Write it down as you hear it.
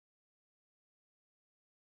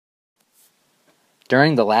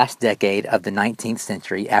During the last decade of the 19th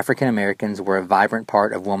century, African Americans were a vibrant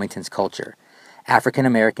part of Wilmington's culture. African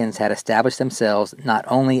Americans had established themselves not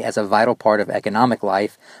only as a vital part of economic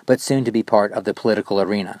life, but soon to be part of the political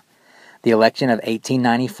arena. The election of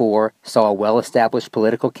 1894 saw a well-established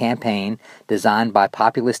political campaign designed by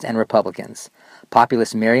populists and Republicans.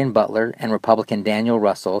 Populist Marion Butler and Republican Daniel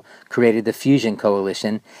Russell created the Fusion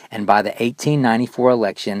Coalition, and by the 1894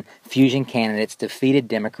 election, Fusion candidates defeated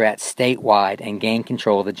Democrats statewide and gained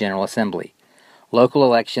control of the General Assembly. Local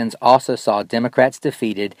elections also saw Democrats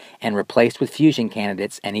defeated and replaced with Fusion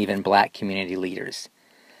candidates and even black community leaders.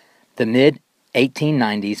 The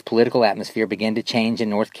mid-1890s political atmosphere began to change in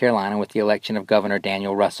North Carolina with the election of Governor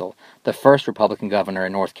Daniel Russell, the first Republican governor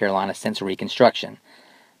in North Carolina since Reconstruction.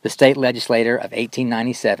 The state legislature of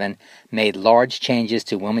 1897 made large changes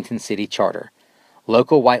to Wilmington City Charter.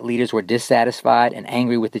 Local white leaders were dissatisfied and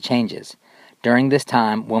angry with the changes. During this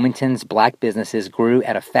time, Wilmington's black businesses grew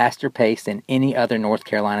at a faster pace than any other North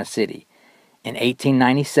Carolina city. In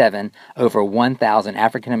 1897, over 1,000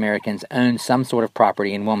 African Americans owned some sort of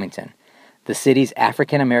property in Wilmington. The city's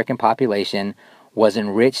African American population was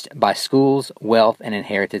enriched by schools, wealth, and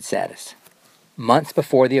inherited status. Months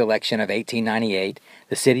before the election of 1898,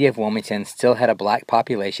 the city of Wilmington still had a black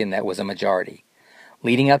population that was a majority.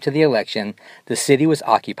 Leading up to the election, the city was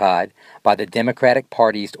occupied by the Democratic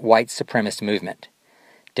Party's white supremacist movement.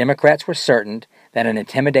 Democrats were certain that an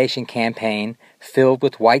intimidation campaign filled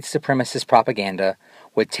with white supremacist propaganda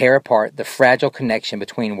would tear apart the fragile connection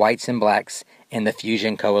between whites and blacks in the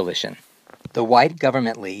Fusion Coalition. The White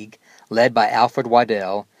Government League, led by Alfred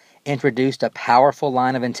Waddell, introduced a powerful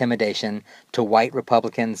line of intimidation to white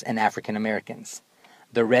Republicans and African Americans.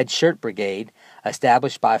 The Red Shirt Brigade,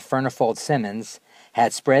 established by Furnifold Simmons,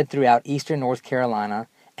 had spread throughout eastern North Carolina,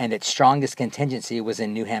 and its strongest contingency was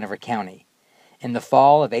in New Hanover County. In the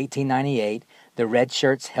fall of 1898, the Red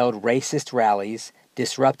Shirts held racist rallies,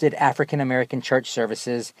 disrupted African American church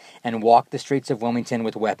services, and walked the streets of Wilmington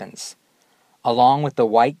with weapons. Along with the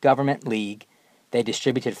White Government League, they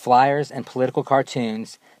distributed flyers and political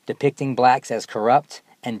cartoons depicting blacks as corrupt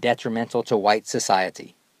and detrimental to white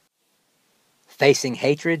society. Facing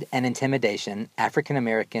hatred and intimidation, African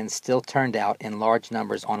Americans still turned out in large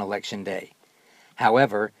numbers on Election Day.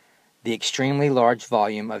 However, the extremely large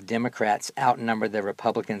volume of Democrats outnumbered the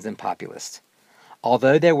Republicans and populists.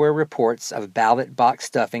 Although there were reports of ballot box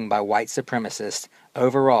stuffing by white supremacists,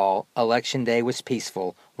 overall, Election Day was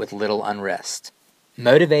peaceful with little unrest.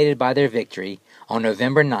 Motivated by their victory, on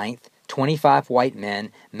November 9th, 25 white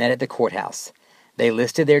men met at the courthouse. They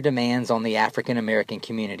listed their demands on the African American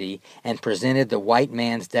community and presented the white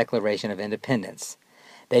man's Declaration of Independence.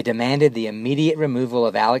 They demanded the immediate removal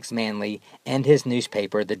of Alex Manley and his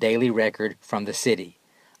newspaper, the Daily Record, from the city.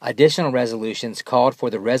 Additional resolutions called for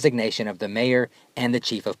the resignation of the mayor and the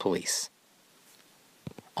chief of police.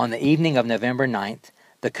 On the evening of November 9th,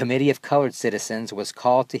 the Committee of Colored Citizens was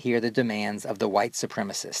called to hear the demands of the white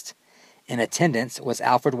supremacists. In attendance was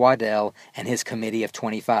Alfred Waddell and his committee of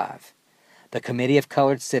 25. The Committee of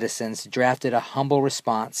Colored Citizens drafted a humble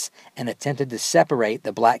response and attempted to separate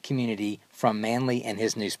the black community from Manley and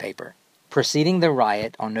his newspaper. Preceding the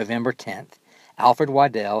riot on November 10th, Alfred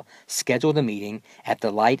Waddell scheduled a meeting at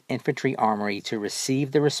the Light Infantry Armory to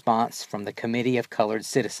receive the response from the Committee of Colored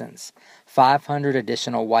Citizens. 500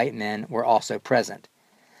 additional white men were also present.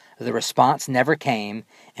 The response never came,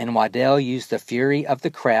 and Waddell used the fury of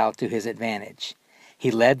the crowd to his advantage.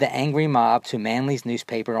 He led the angry mob to Manley's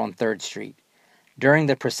newspaper on 3rd Street. During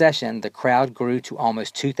the procession, the crowd grew to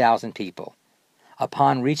almost 2,000 people.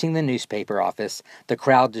 Upon reaching the newspaper office, the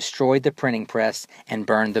crowd destroyed the printing press and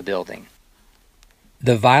burned the building.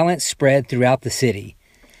 The violence spread throughout the city.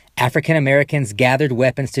 African Americans gathered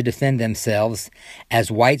weapons to defend themselves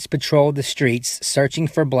as whites patrolled the streets searching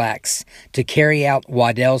for blacks to carry out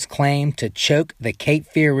Waddell's claim to choke the Cape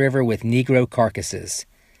Fear River with Negro carcasses.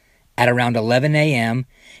 At around 11 a.m.,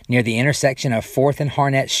 near the intersection of 4th and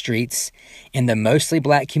Harnett Streets, in the mostly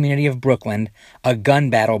black community of Brooklyn, a gun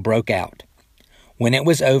battle broke out. When it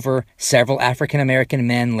was over, several African American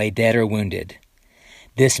men lay dead or wounded.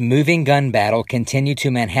 This moving gun battle continued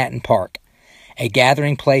to Manhattan Park, a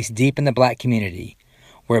gathering place deep in the black community,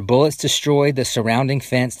 where bullets destroyed the surrounding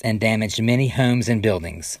fence and damaged many homes and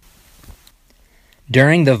buildings.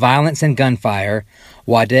 During the violence and gunfire,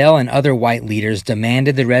 Waddell and other white leaders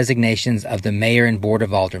demanded the resignations of the mayor and board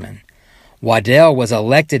of aldermen. Waddell was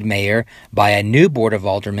elected mayor by a new board of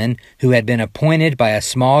aldermen who had been appointed by a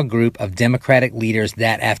small group of Democratic leaders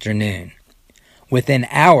that afternoon. Within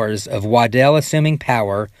hours of Waddell assuming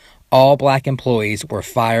power, all black employees were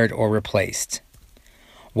fired or replaced.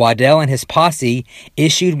 Waddell and his posse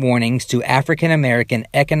issued warnings to African American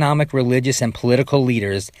economic, religious, and political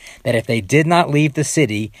leaders that if they did not leave the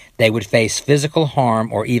city, they would face physical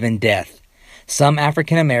harm or even death. Some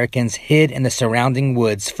African Americans hid in the surrounding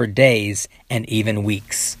woods for days and even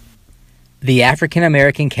weeks. The African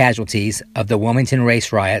American casualties of the Wilmington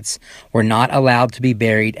race riots were not allowed to be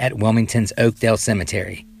buried at Wilmington's Oakdale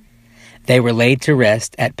Cemetery. They were laid to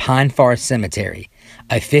rest at Pine Forest Cemetery,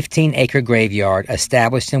 a 15-acre graveyard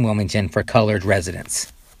established in Wilmington for colored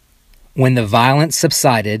residents. When the violence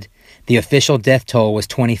subsided, the official death toll was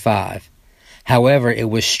 25. However, it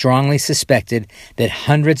was strongly suspected that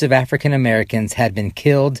hundreds of African Americans had been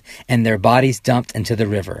killed and their bodies dumped into the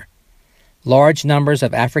river. Large numbers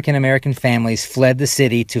of African American families fled the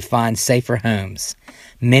city to find safer homes.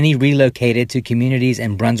 Many relocated to communities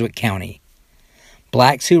in Brunswick County.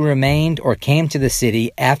 Blacks who remained or came to the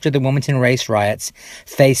city after the Wilmington race riots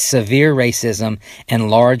faced severe racism and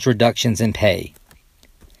large reductions in pay.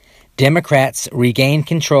 Democrats regained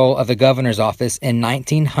control of the governor's office in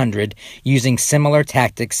 1900 using similar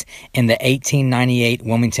tactics in the 1898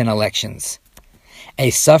 Wilmington elections. A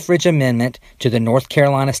suffrage amendment to the North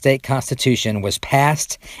Carolina state constitution was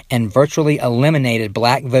passed and virtually eliminated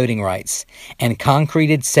black voting rights and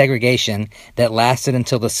concreted segregation that lasted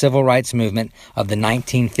until the civil rights movement of the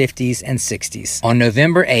 1950s and 60s. On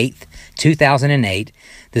November 8, 2008,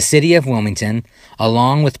 the city of Wilmington,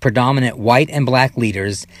 along with predominant white and black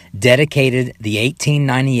leaders, dedicated the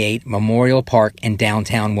 1898 Memorial Park in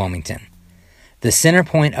downtown Wilmington. The center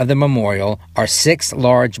point of the memorial are 6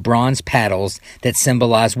 large bronze paddles that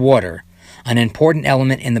symbolize water, an important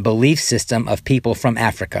element in the belief system of people from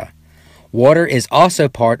Africa. Water is also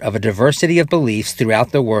part of a diversity of beliefs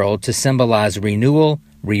throughout the world to symbolize renewal,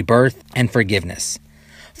 rebirth, and forgiveness.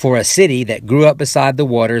 For a city that grew up beside the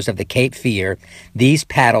waters of the Cape Fear, these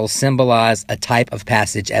paddles symbolize a type of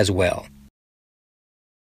passage as well.